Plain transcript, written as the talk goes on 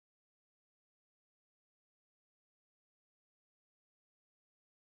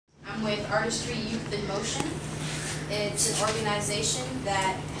I'm with Artistry Youth in Motion. It's an organization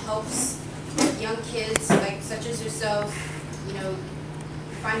that helps young kids, like such as yourself,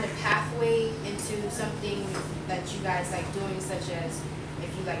 find a pathway into something that you guys like doing, such as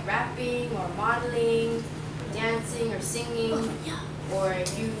if you like rapping or modeling, or dancing or singing, or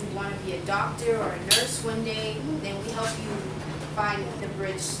if you want to be a doctor or a nurse one day, then we help you find the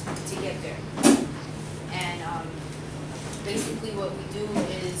bridge to get there. And basically what we do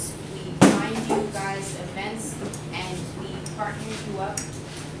is we find you guys events and we partner you up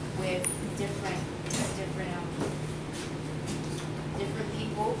with different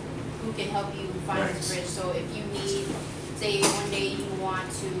people who can help you find this bridge. So if you need, say one day you want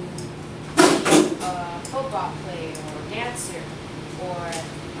to be a football player or dancer or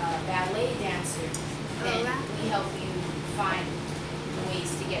a ballet dancer, then we help you find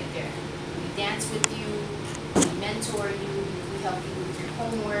ways to get there. We dance with you, we mentor you, we help you with your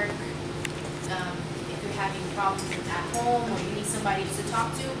homework. If you're having problems at home or you need somebody to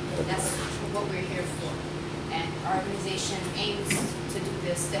talk to, that's what we're here for. And our organization aims to do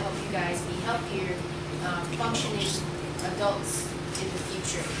this to help you guys be healthier, functioning adults in the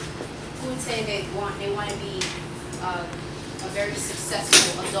future. Who would say they want to be a very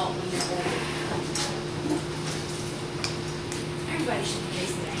successful adult when they're older? Everybody should be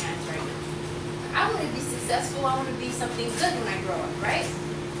raising their hands right now. I want to be successful. I want to be something good when I grow up, right?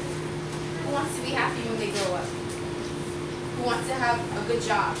 Who wants to be happy when they grow up? Who wants to have a good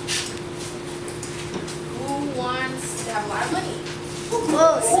job? Who wants to have a lot of money?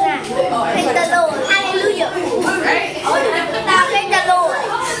 Oh, snap. Praise the Lord. Hallelujah. Right? Now, praise the Lord.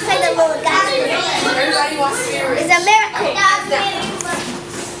 Praise the Lord, God. Everybody wants to be rich. It's a miracle.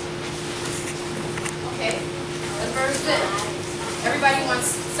 Okay, that's very good. Everybody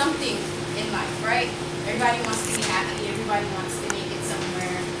wants something in life, right? Everybody wants to be happy. Everybody wants to make it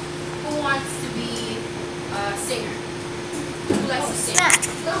somewhere. Who wants to be a singer? Who likes to sing?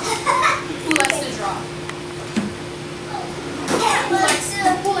 Who likes to draw?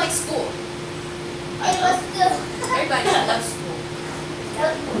 Who likes school? Everybody loves school.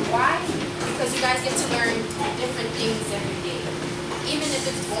 Why? Because you guys get to learn different things every day. Even if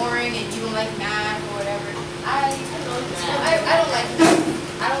it's boring and you don't like math or whatever. I don't like math.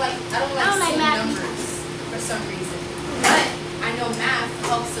 I don't like seeing numbers for some reason. But I know math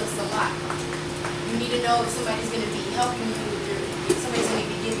helps us a lot. You need to know if somebody's going to be helping you, if somebody's going to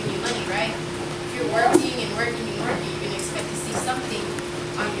be giving you money, right? If you're working and working and working, you're going to expect to see something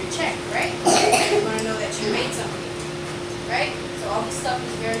on your check, right? You want to know that you made something, right? So all this stuff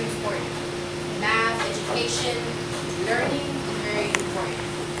is very important. Math, education, learning is very important.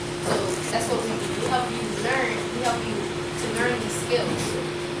 So that's what we do. We help you learn. We help you to learn these skills.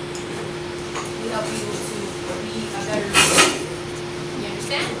 We help you to be a better student. You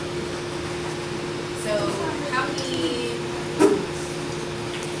understand? So how many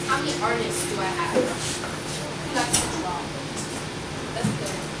artists do I have? Who likes to draw? That's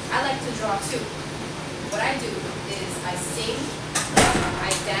good. I like to draw too. What I do is I sing, I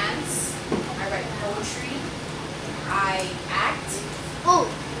dance, I write poetry, I act. Oh.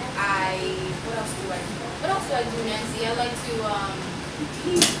 What else do I do? What else do I do, Nancy? I like to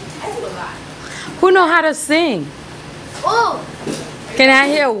I do a lot. Who know how to sing? Oh. Can I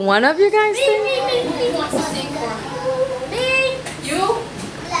hear one of you guys sing? Who wants to sing for me? Me. You?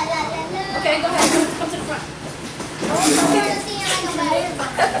 Okay, go ahead. Come to the front.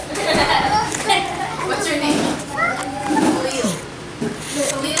 What's your name? Khalil.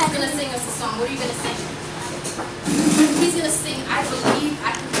 Khalil's gonna sing us a song. What are you gonna sing? He's gonna sing I Believe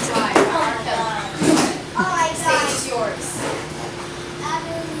I Can Fly by R. Kelly. Stage is yours.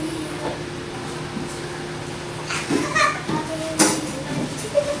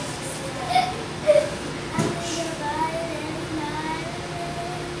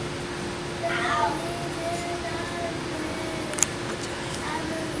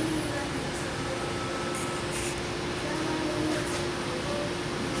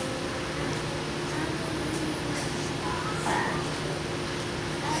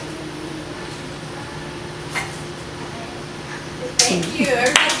 Thank you.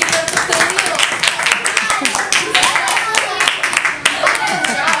 Everybody give it up for Khalil. Good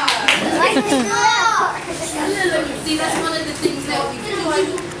job. See, that's one of the things that we do.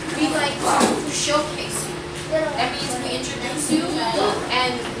 We like to showcase you. That means we introduce you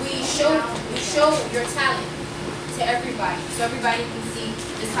and we show your talent to everybody, so everybody can see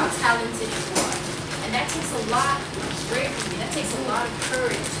just how talented you are. And that takes a lot of bravery. That takes a lot of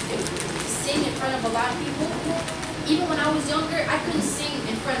courage to do. To sing in front of a lot of people. Even when I was younger, I couldn't sing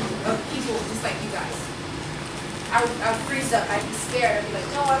in front of people just like you guys. I would freeze up. I'd be scared. I'd be like,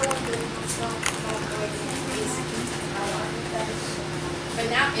 no, I don't want to do it. No, go away from me, please. But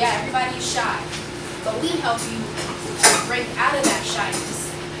now, yeah, everybody's shy. But we help you break out of that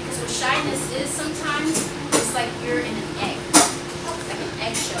shyness. Because what shyness is sometimes, it's like you're in an egg. It's like an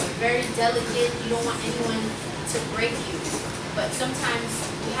eggshell. You're very delicate. You don't want anyone to break you. But sometimes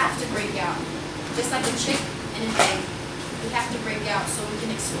we have to break out. Just like a chick in an egg. We have to break out so we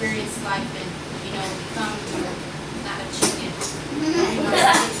can experience life and, become not a chicken.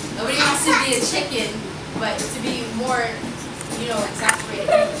 Nobody wants to be a chicken, but to be more, exasperated,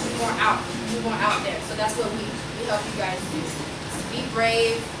 be more out there. So that's what we help you guys do. So be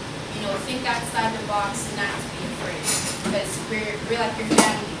brave, think outside the box and not to be afraid. Because we're like your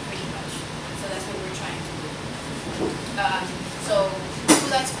family pretty much. So that's what we're trying to do. So who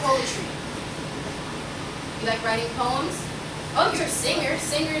likes poetry? You like writing poems? Oh, you're a singer.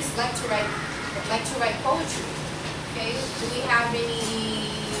 Singers like to write poetry. Okay. Do we have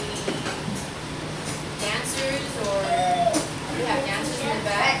any dancers or do we have dancers in the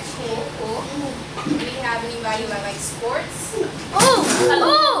back? Cool. Do we have anybody who like sports?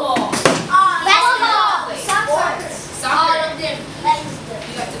 Basketball. Soccer. All of them.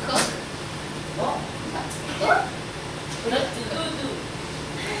 You like to cook?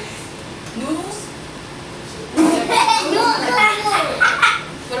 Noodles?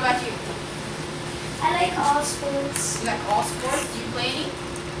 What about you? I like all sports. You like all sports? Do you play any?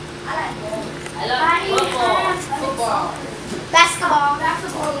 I like ball. I love football. Basketball.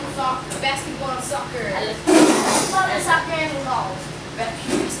 Basketball and soccer. Basketball and soccer. I love soccer and golf.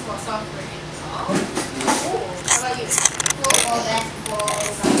 Basketball, soccer, and golf. Cool. How about you?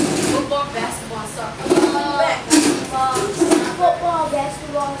 Football, basketball, and soccer. Football,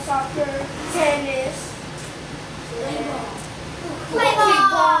 basketball, soccer, tennis. Play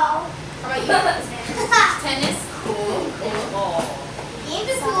ball. How about you? Tennis. Cool.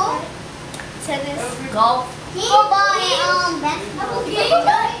 Games are cool. Tennis. Golf. Football and basketball.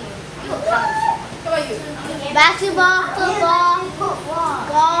 How about you? Basketball, football,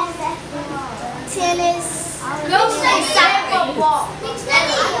 golf, tennis. Girls play soccer, football.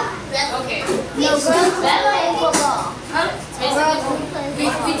 Okay. No, girls play football. We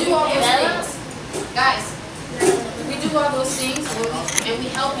do all those things. Guys, we do all those things and we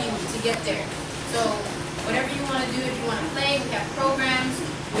help you to get there. So whatever you want to do, if you want to play, we have programs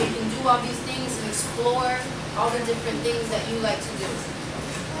where you can do all these things and explore all the different things that you like to do.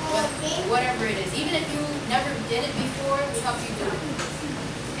 Whatever it is. Even if you never did it before, we help you do it.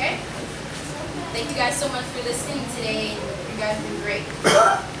 Okay? Thank you guys so much for listening today. You guys have been great.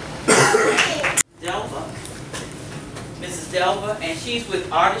 Delva, Mrs. Delva, and she's with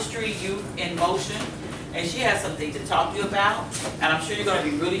Artistry Youth in Motion, and she has something to talk to you about, and I'm sure you're going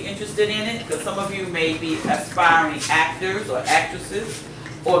to be really interested in it, because some of you may be aspiring actors or actresses,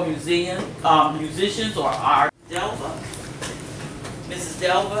 or musicians or art. Delva, Mrs.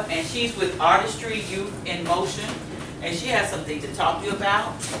 Delva, and she's with Artistry Youth in Motion, and she has something to talk to you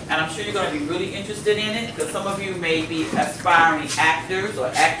about, and I'm sure you're going to be really interested in it, because some of you may be aspiring actors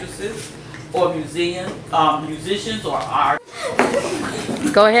or actresses, or musicians or art.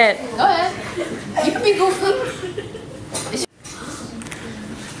 Go ahead. Go ahead. You can be goofy. Deep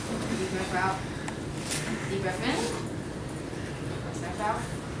breath out. Deep breath in. Breath out.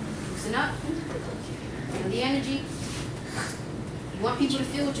 Loosen up. Feel the energy. You want people to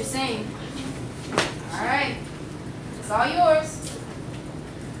feel what you're saying. Alright. It's all yours.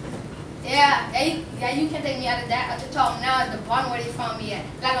 Yeah, you can take me out of that. At the top now at the bottom where they found me at.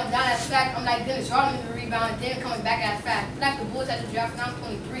 Like I'm down at fact, I'm like Dennis Rodman the rebound, then coming back at fact. Like the Bulls at the draft, now I'm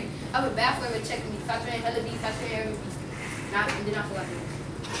 23. I was bad for ever checking me. Factor in hella beat, factor in every beat. Not, did not feel like it.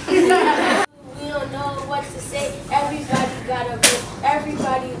 We don't know what to say. Everybody got a bit.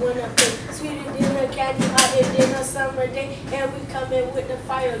 Everybody wanna play. Sweeter than a candy, hotter than a summer day. And we coming with the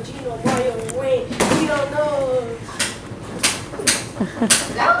fire, Gino, Mario, and Wayne. We don't know.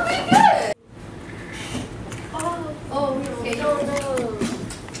 That would be good. We don't know.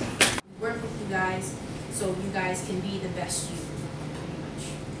 Work with you guys so you guys can be the best you.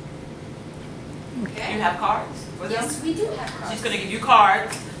 Okay? You have cards for them? Yes, we do have cards. She's going to give you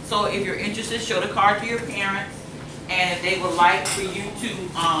cards. So if you're interested, show the card to your parents. And if they would like for you to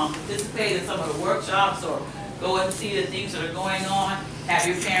participate in some of the workshops or go and see the things that are going on, have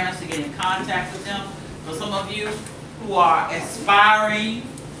your parents to get in contact with them. For some of you who are aspiring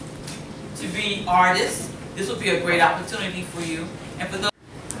to be artists, this will be a great opportunity for you. And for those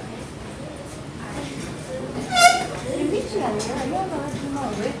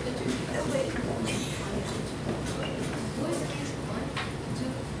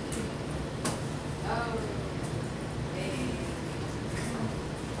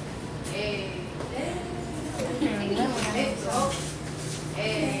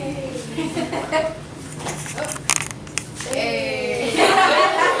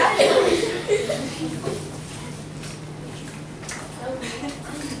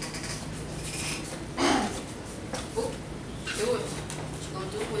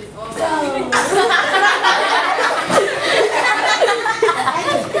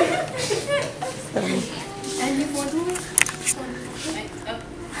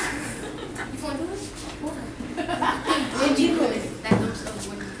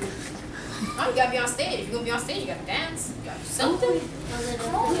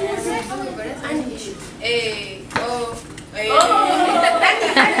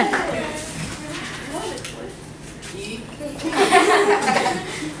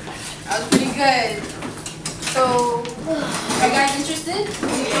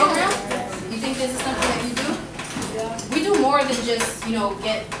more than just, you know,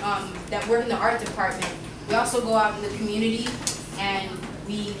 that work in the art department. We also go out in the community and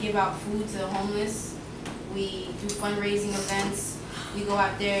we give out food to the homeless. We do fundraising events. We go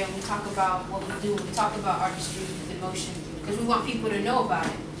out there and we talk about what we do. We talk about artistry in motion because we want people to know about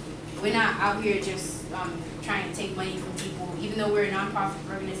it. We're not out here just trying to take money from people. Even though we're a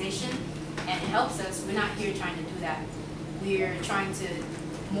nonprofit organization and it helps us, we're not here trying to do that. We're trying to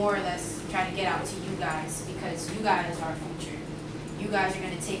more or less try to get out to you guys because you guys are our future. You guys are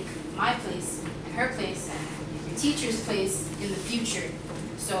going to take my place and her place and your teacher's place in the future.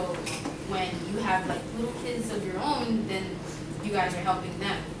 So when you have like little kids of your own, then you guys are helping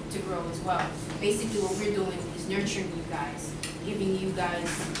them to grow as well. Basically what we're doing is nurturing you guys, giving you guys,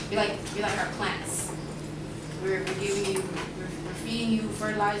 we're like our plants. We're feeding you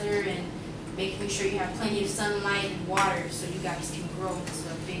fertilizer and making sure you have plenty of sunlight and water so you guys can grow into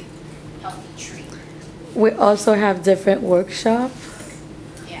a big, healthy tree. We also have different workshops.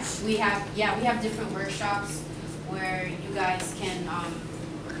 Yeah, we have different workshops where you guys can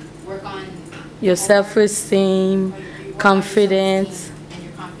work on Your self-esteem, confidence. And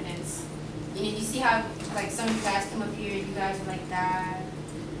your confidence. You see how like some of you guys come up here, you guys are like that,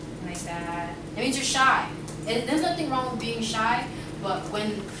 like that. That means you're shy. And there's nothing wrong with being shy, but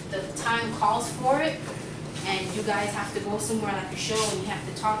when the time calls for it, and you guys have to go somewhere like a show and you have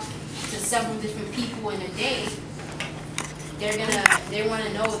to talk to several different people in a day, they want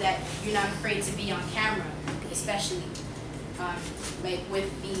to know that you're not afraid to be on camera, especially like with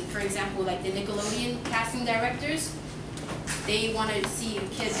for example, like the Nickelodeon casting directors. They want to see a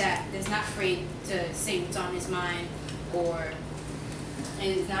kid that's not afraid to say what's on his mind, and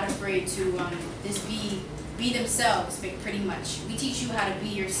is not afraid to just be themselves, pretty much. We teach you how to be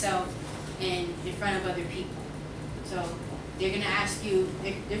yourself in front of other people. So they're gonna ask you.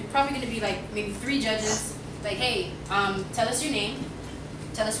 They're probably gonna be like maybe 3 judges. Like, hey, tell us your name,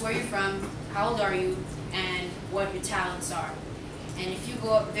 tell us where you're from, how old are you, and what your talents are. And if you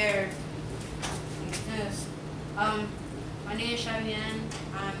go up there, like this, my name is Shabienne,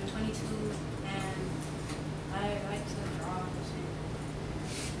 I'm 22, and I like to draw.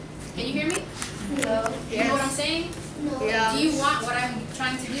 Can you hear me? No. You know what I'm saying? No. Yeah. Do you want what I'm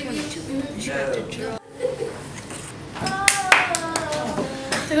trying to give you? No. You did good.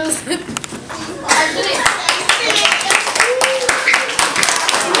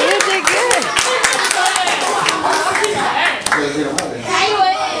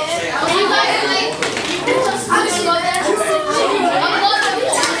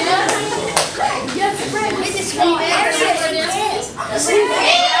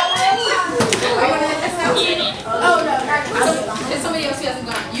 There's somebody else who hasn't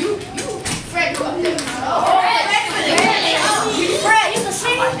gone. You, Fred, go up there. Fred, you can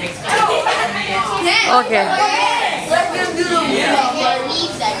sing. Okay. Let them do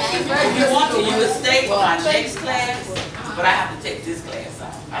If you want to, you will stay for my next class, but I have to take this class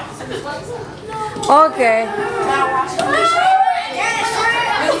out. I have to take this class out. Okay.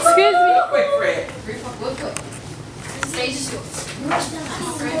 Excuse me. Real quick, Fred. Real quick. Stage is yours.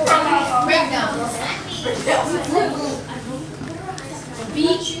 Breakdown.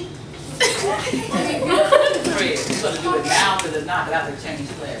 Beach. Fred, you're gonna do it now because it's not, but I have to change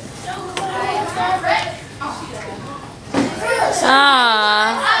classes. Ah.